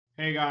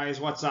Hey guys,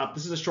 what's up?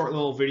 This is a short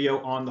little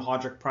video on the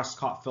Hodrick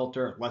Presscott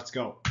filter. Let's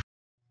go.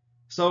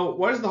 So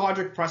what is the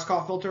Hodrick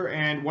Presscott filter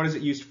and what is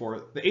it used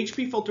for? The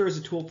HP filter is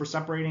a tool for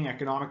separating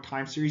economic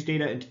time series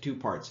data into two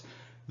parts,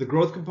 the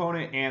growth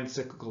component and the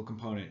cyclical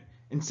component.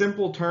 In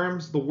simple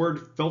terms, the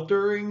word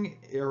filtering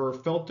or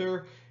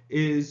filter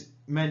is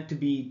meant to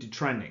be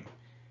detrending.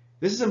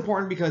 This is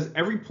important because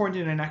every point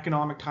in an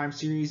economic time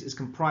series is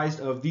comprised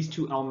of these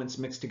two elements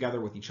mixed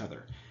together with each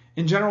other.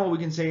 In general, we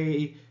can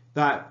say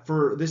that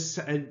for this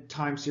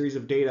time series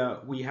of data,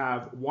 we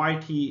have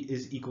yt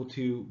is equal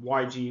to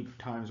yg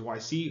times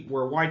yc,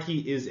 where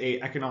yt is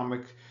a economic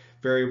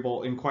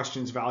variable in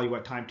question's value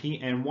at time t,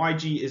 and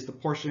yg is the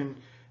portion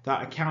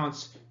that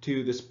accounts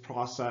to this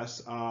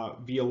process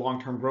via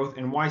long-term growth,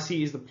 and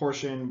yc is the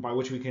portion by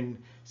which we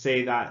can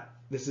say that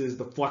this is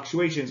the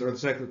fluctuations or the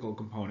cyclical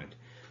component.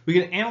 We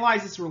can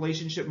analyze this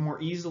relationship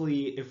more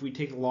easily if we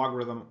take the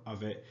logarithm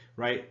of it,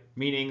 right?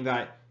 Meaning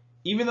that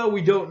even though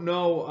we don't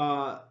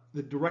know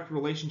the direct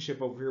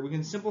relationship over here, we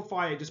can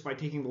simplify it just by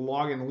taking the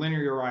log and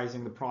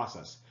linearizing the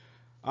process.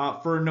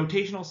 For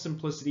notational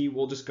simplicity,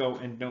 we'll just go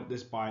and note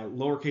this by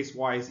lowercase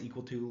y is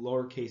equal to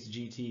lowercase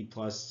gt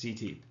plus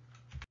ct.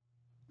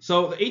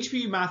 So the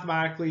HP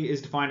mathematically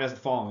is defined as the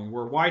following,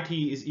 where yt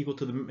is equal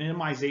to the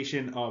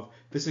minimization of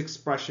this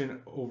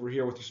expression over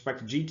here with respect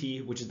to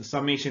gt, which is the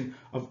summation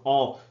of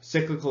all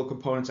cyclical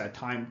components at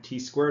time t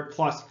squared,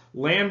 plus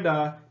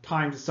lambda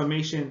times the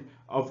summation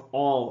of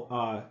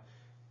all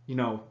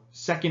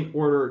second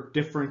order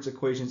difference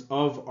equations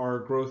of our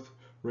growth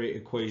rate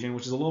equation,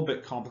 which is a little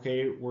bit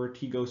complicated, where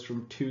t goes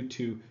from 2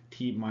 to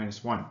t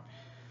minus 1.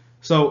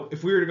 So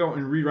if we were to go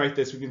and rewrite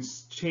this, we can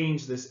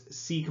change this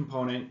c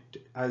component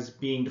as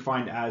being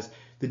defined as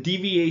the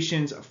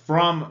deviations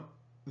from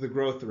the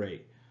growth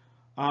rate.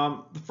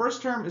 The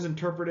first term is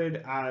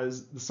interpreted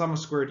as the sum of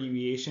square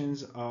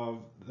deviations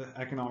of the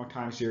economic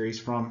time series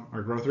from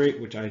our growth rate,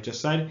 which I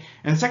just said.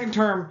 And the second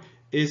term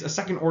is a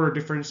second order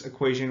difference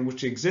equation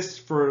which exists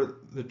for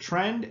the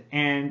trend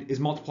and is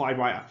multiplied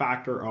by a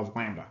factor of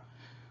lambda.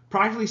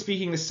 Practically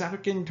speaking, the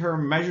second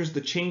term measures the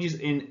changes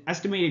in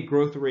estimated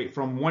growth rate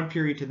from one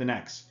period to the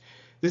next.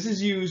 This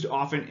is used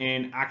often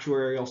in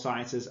actuarial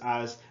sciences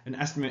as an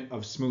estimate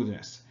of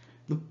smoothness.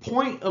 The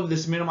point of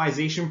this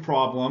minimization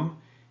problem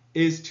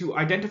is to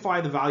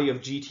identify the value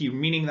of GT,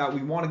 meaning that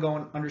we want to go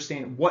and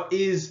understand what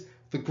is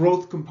the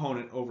growth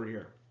component over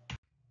here.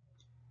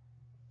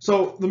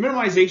 So the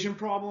minimization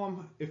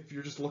problem, if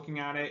you're just looking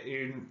at it,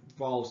 it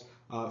involves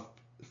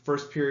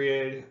first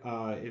period,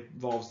 it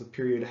involves the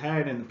period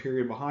ahead and the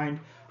period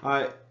behind.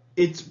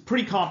 It's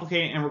pretty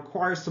complicated and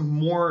requires some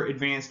more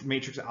advanced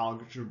matrix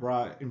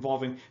algebra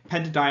involving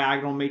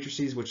pentadiagonal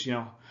matrices, which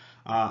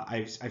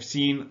I've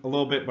seen a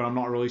little bit, but I'm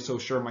not really so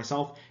sure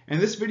myself. And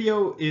this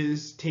video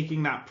is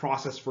taking that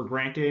process for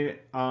granted.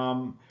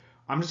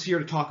 I'm just here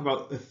to talk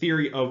about the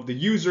theory of the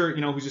user,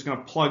 who's just going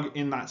to plug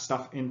in that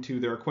stuff into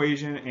their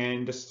equation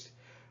and just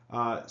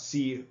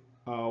see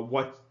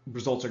what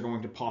results are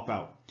going to pop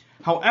out.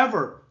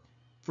 However,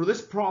 for this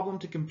problem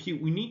to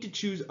compute, we need to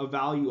choose a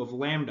value of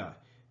lambda.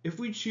 If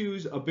we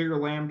choose a bigger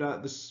lambda,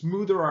 the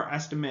smoother our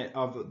estimate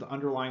of the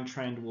underlying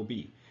trend will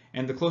be,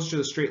 and the closer to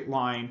the straight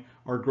line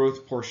our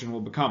growth portion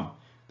will become.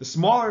 The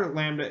smaller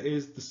lambda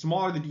is, the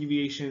smaller the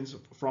deviations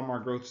from our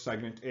growth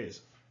segment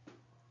is.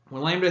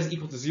 When lambda is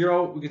equal to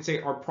 0, we can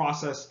say our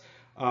process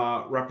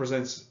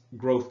represents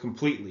growth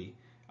completely.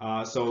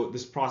 So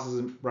this process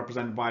is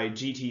represented by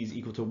gt is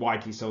equal to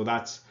yt. So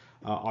that's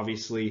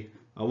obviously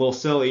a little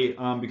silly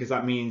because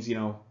that means,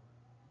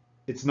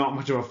 it's not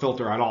much of a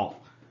filter at all.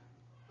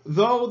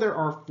 Though there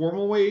are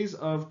formal ways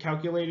of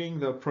calculating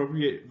the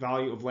appropriate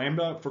value of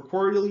lambda, for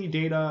quarterly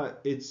data,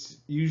 it's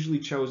usually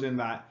chosen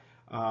that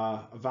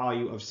a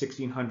value of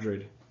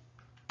 1600.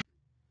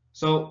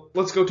 So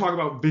let's go talk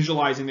about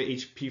visualizing the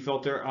HP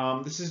filter.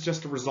 This is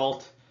just a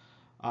result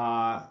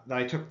that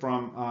I took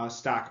from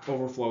Stack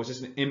Overflow. It's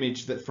just an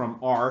image from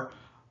R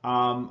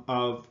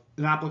of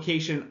an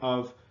application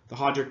of the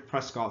Hodrick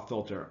Presscott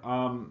filter.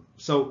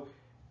 So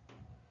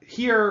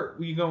here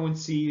we go and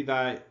see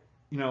that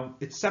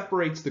it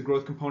separates the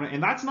growth component,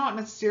 and that's not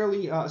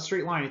necessarily a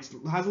straight line. It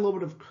has a little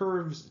bit of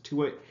curves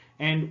to it,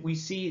 and we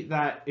see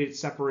that it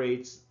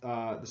separates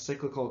the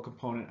cyclical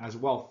component as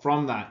well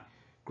from that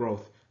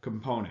growth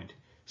component.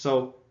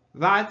 So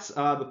that's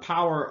the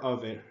power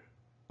of it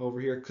over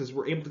here, because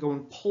we're able to go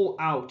and pull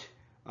out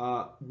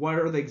what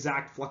are the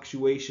exact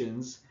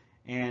fluctuations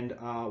and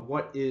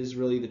what is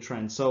really the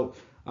trend. So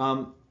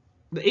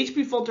the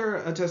HP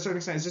filter, to a certain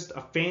extent, is just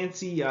a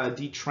fancy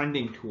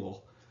detrending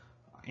tool,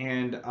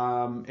 and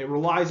it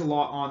relies a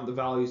lot on the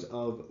values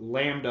of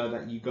lambda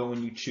that you go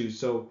and you choose.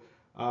 So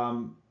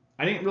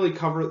I didn't really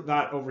cover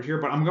that over here,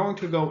 but I'm going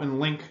to go and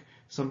link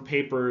some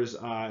papers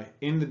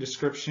in the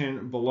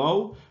description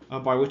below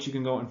by which you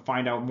can go and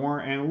find out more,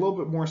 and a little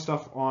bit more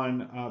stuff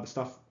on the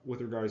stuff with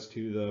regards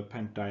to the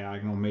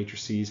pentadiagonal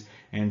matrices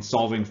and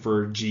solving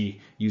for G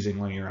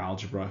using linear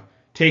algebra.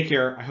 Take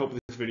care. I hope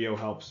this video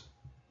helps.